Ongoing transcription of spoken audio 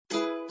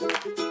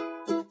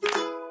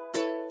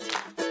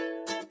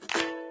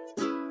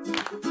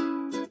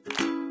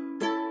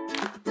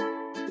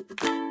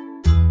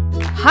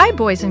Hi,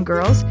 boys and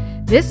girls.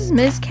 This is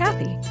Ms.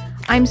 Kathy.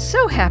 I'm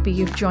so happy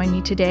you've joined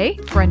me today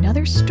for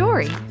another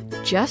story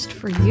just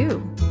for you.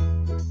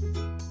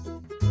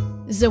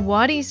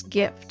 Zawadi's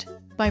Gift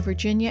by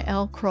Virginia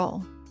L.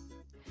 Kroll.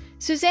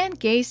 Suzanne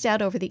gazed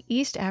out over the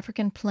East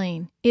African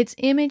plain, its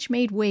image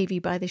made wavy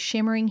by the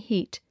shimmering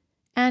heat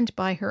and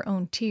by her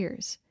own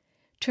tears.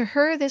 To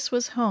her this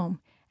was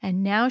home,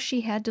 and now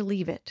she had to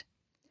leave it.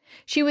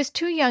 She was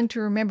too young to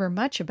remember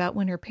much about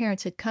when her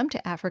parents had come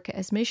to Africa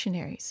as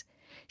missionaries.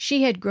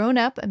 She had grown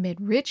up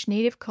amid rich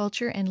native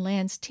culture and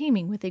lands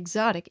teeming with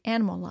exotic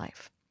animal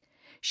life.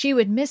 She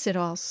would miss it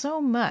all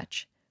so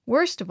much.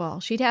 Worst of all,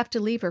 she'd have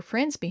to leave her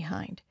friends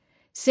behind.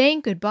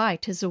 Saying goodbye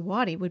to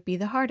Zawadi would be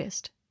the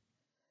hardest.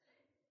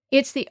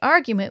 "It's the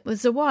argument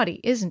with Zawadi,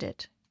 isn't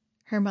it?"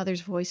 Her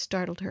mother's voice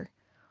startled her.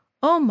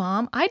 "Oh,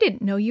 Mom, I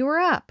didn't know you were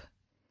up."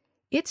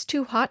 "It's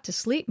too hot to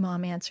sleep,"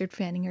 Mom answered,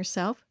 fanning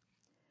herself.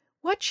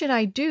 "What should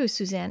I do?"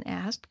 Suzanne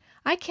asked.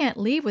 "I can't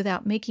leave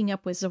without making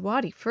up with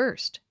Zawadi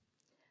first."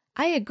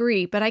 "I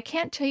agree, but I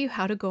can't tell you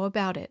how to go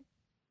about it."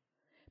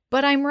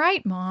 "But I'm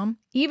right, Mom,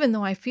 even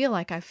though I feel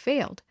like I've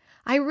failed.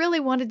 I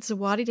really wanted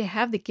Zawadi to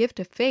have the gift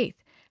of faith,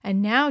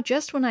 and now,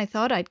 just when I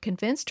thought I'd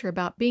convinced her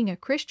about being a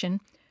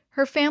Christian,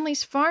 her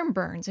family's farm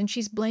burns and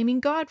she's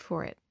blaming God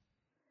for it."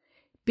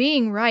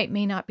 "Being right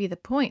may not be the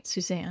point,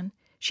 Suzanne.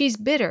 She's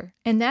bitter,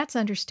 and that's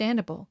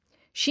understandable.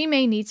 She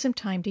may need some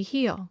time to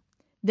heal.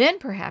 Then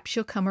perhaps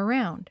she'll come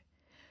around."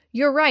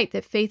 "You're right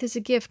that faith is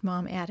a gift,"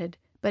 Mom added,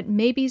 "but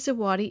maybe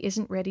Zawadi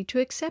isn't ready to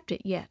accept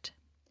it yet."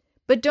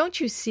 "But don't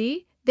you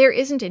see? There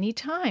isn't any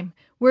time.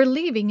 We're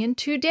leaving in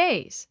 2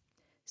 days."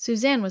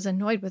 Suzanne was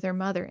annoyed with her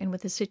mother and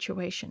with the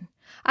situation.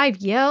 "I've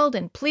yelled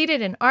and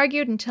pleaded and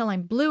argued until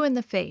I'm blue in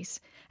the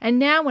face, and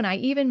now when I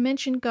even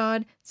mention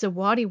God,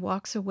 Zawadi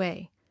walks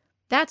away.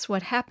 That's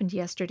what happened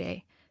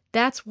yesterday.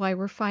 That's why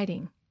we're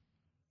fighting."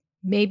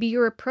 "Maybe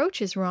your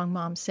approach is wrong,"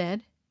 Mom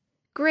said.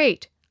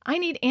 "Great. I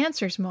need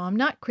answers, Mom,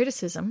 not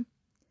criticism."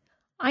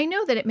 "I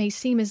know that it may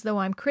seem as though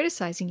I'm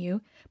criticizing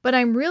you, but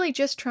I'm really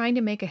just trying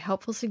to make a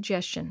helpful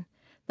suggestion.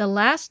 The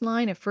last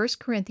line of 1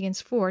 Corinthians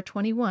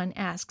 4:21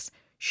 asks,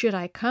 'Should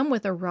I come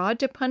with a rod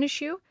to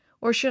punish you,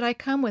 or should I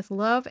come with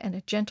love and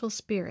a gentle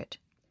spirit?'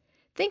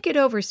 Think it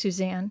over,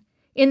 Suzanne.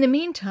 In the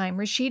meantime,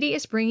 Rashidi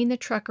is bringing the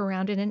truck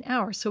around in an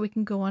hour so we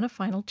can go on a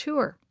final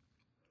tour."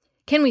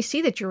 "Can we see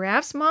the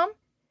giraffes, Mom?"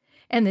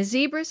 "And the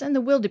zebras and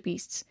the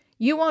wildebeests.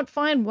 You won't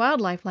find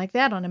wildlife like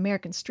that on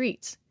American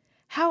streets.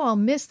 How I'll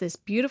miss this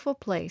beautiful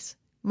place."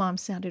 Mom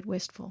sounded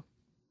wistful.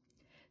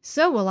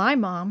 "So will I,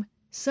 Mom.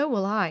 So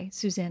will I,"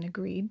 Suzanne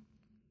agreed.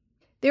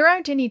 "There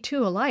aren't any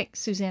two alike,"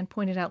 Suzanne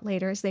pointed out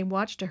later as they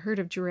watched a herd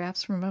of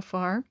giraffes from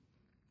afar.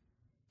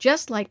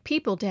 "Just like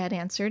people," Dad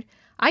answered.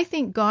 "I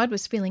think God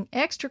was feeling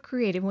extra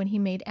creative when he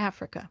made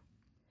Africa."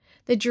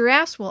 "The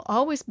giraffes will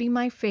always be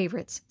my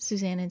favorites,"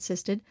 Suzanne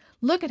insisted.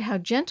 "Look at how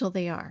gentle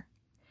they are."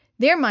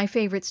 "They're my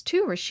favorites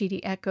too," Rashidi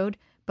echoed,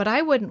 "but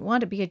I wouldn't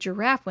want to be a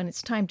giraffe when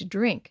it's time to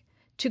drink.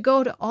 To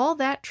go to all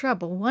that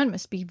trouble, one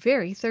must be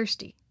very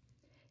thirsty."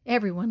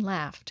 Everyone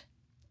laughed.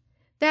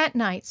 That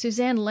night,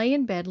 Suzanne lay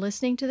in bed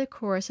listening to the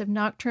chorus of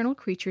nocturnal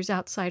creatures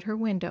outside her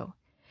window.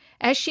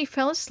 As she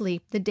fell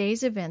asleep, the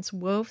day's events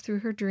wove through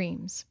her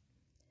dreams.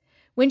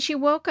 When she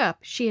woke up,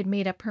 she had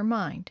made up her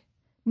mind.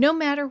 "No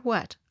matter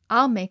what,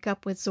 I'll make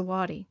up with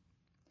Zawadi."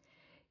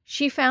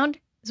 She found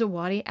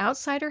Zawadi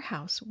outside her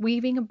house,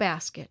 weaving a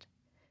basket.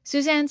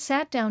 Suzanne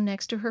sat down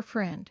next to her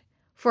friend.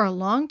 For a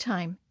long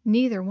time,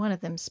 neither one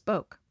of them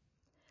spoke.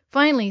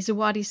 Finally,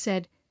 Zawadi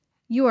said,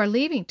 "You are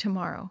leaving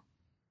tomorrow."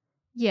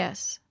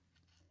 "Yes."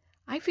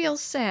 "I feel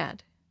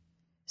sad."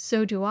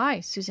 "So do I,"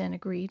 Suzanne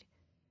agreed.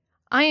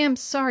 "I am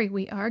sorry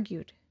we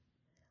argued."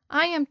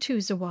 "I am too,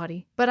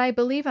 Zawadi, but I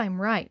believe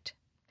I'm right."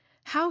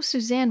 How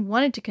Suzanne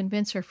wanted to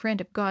convince her friend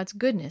of God's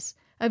goodness,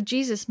 of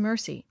Jesus'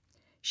 mercy.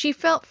 She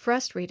felt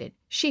frustrated.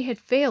 She had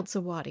failed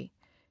Zawadi.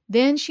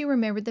 Then she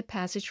remembered the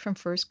passage from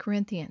 1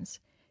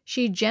 Corinthians.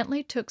 She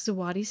gently took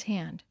Zawadi's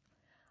hand.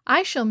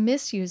 "I shall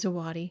miss you,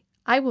 Zawadi.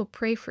 I will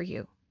pray for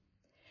you."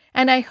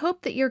 "And I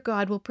hope that your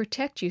God will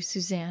protect you,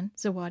 Suzanne,"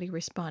 Zawadi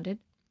responded.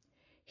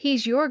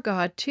 "He's your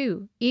God,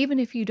 too, even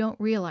if you don't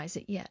realize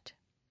it yet."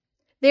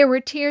 There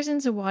were tears in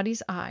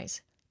Zawadi's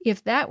eyes.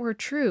 "If that were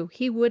true,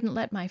 he wouldn't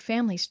let my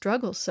family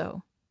struggle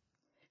so."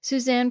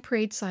 Suzanne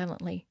prayed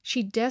silently.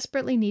 She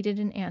desperately needed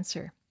an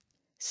answer.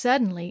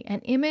 Suddenly,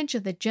 an image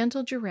of the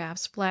gentle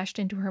giraffes flashed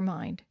into her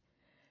mind.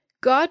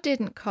 "God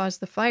didn't cause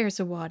the fire,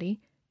 Zawadi.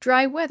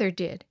 Dry weather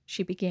did,"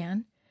 she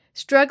began.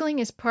 "Struggling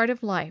is part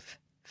of life.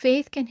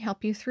 Faith can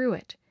help you through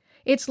it.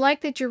 It's like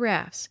the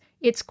giraffes.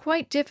 It's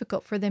quite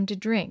difficult for them to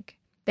drink.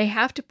 They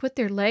have to put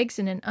their legs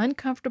in an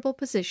uncomfortable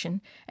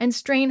position and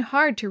strain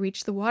hard to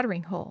reach the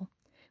watering hole.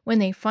 When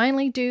they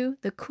finally do,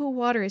 the cool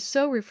water is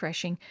so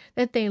refreshing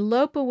that they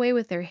lope away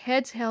with their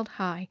heads held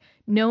high,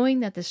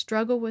 knowing that the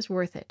struggle was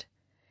worth it.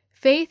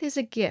 Faith is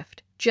a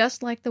gift,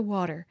 just like the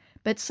water,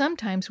 but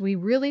sometimes we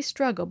really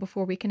struggle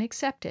before we can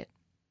accept it."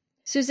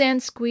 Suzanne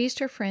squeezed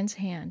her friend's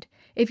hand.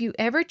 "If you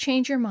ever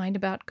change your mind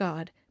about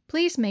God,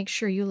 please make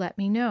sure you let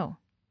me know."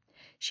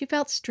 She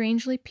felt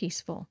strangely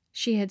peaceful.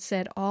 She had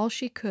said all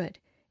she could.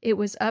 It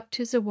was up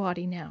to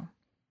Zawadi now.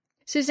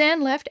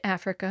 Suzanne left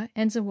Africa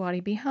and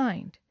Zawadi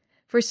behind.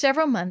 For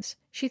several months,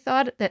 she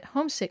thought that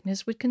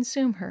homesickness would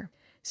consume her.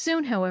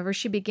 Soon, however,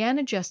 she began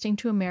adjusting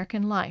to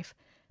American life,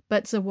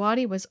 but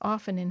Zawadi was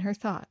often in her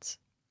thoughts.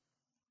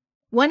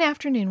 One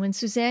afternoon, when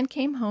Suzanne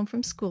came home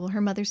from school, her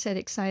mother said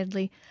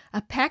excitedly,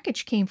 "A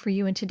package came for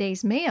you in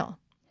today's mail."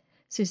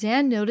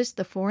 Suzanne noticed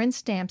the foreign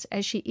stamps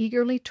as she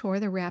eagerly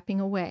tore the wrapping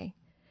away.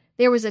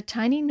 There was a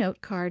tiny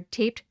note card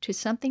taped to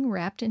something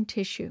wrapped in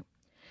tissue.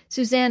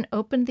 Suzanne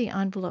opened the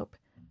envelope.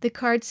 The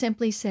card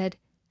simply said,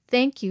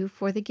 "Thank you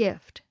for the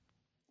gift."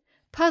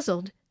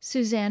 Puzzled,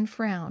 Suzanne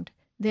frowned.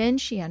 Then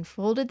she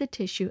unfolded the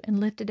tissue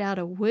and lifted out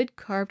a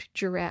wood-carved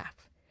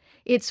giraffe.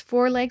 Its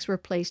forelegs were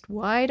placed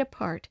wide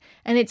apart,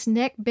 and its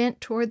neck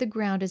bent toward the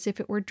ground as if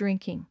it were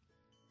drinking.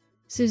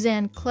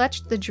 Suzanne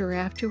clutched the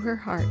giraffe to her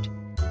heart,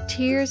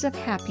 tears of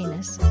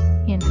happiness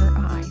in her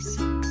eyes.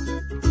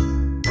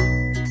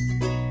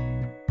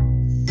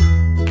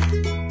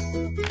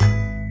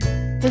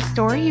 The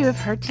story you have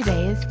heard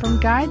today is from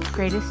Guide's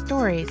Greatest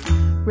Stories,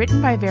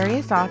 written by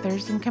various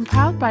authors and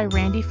compiled by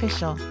Randy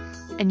Fischel,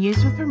 and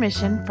used with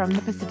permission from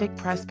the Pacific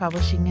Press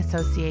Publishing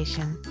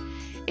Association.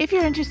 If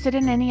you're interested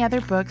in any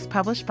other books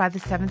published by the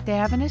Seventh-day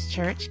Adventist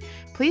Church,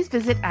 please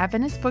visit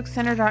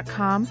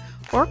AdventistBookCenter.com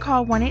or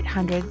call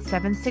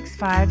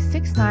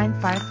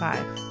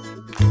 1-800-765-6955.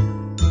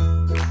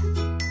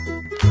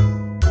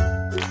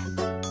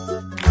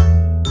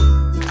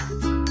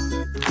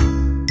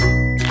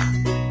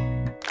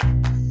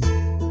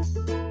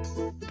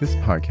 This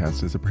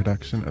podcast is a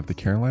production of the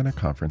Carolina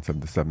Conference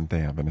of the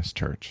Seventh-day Adventist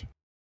Church.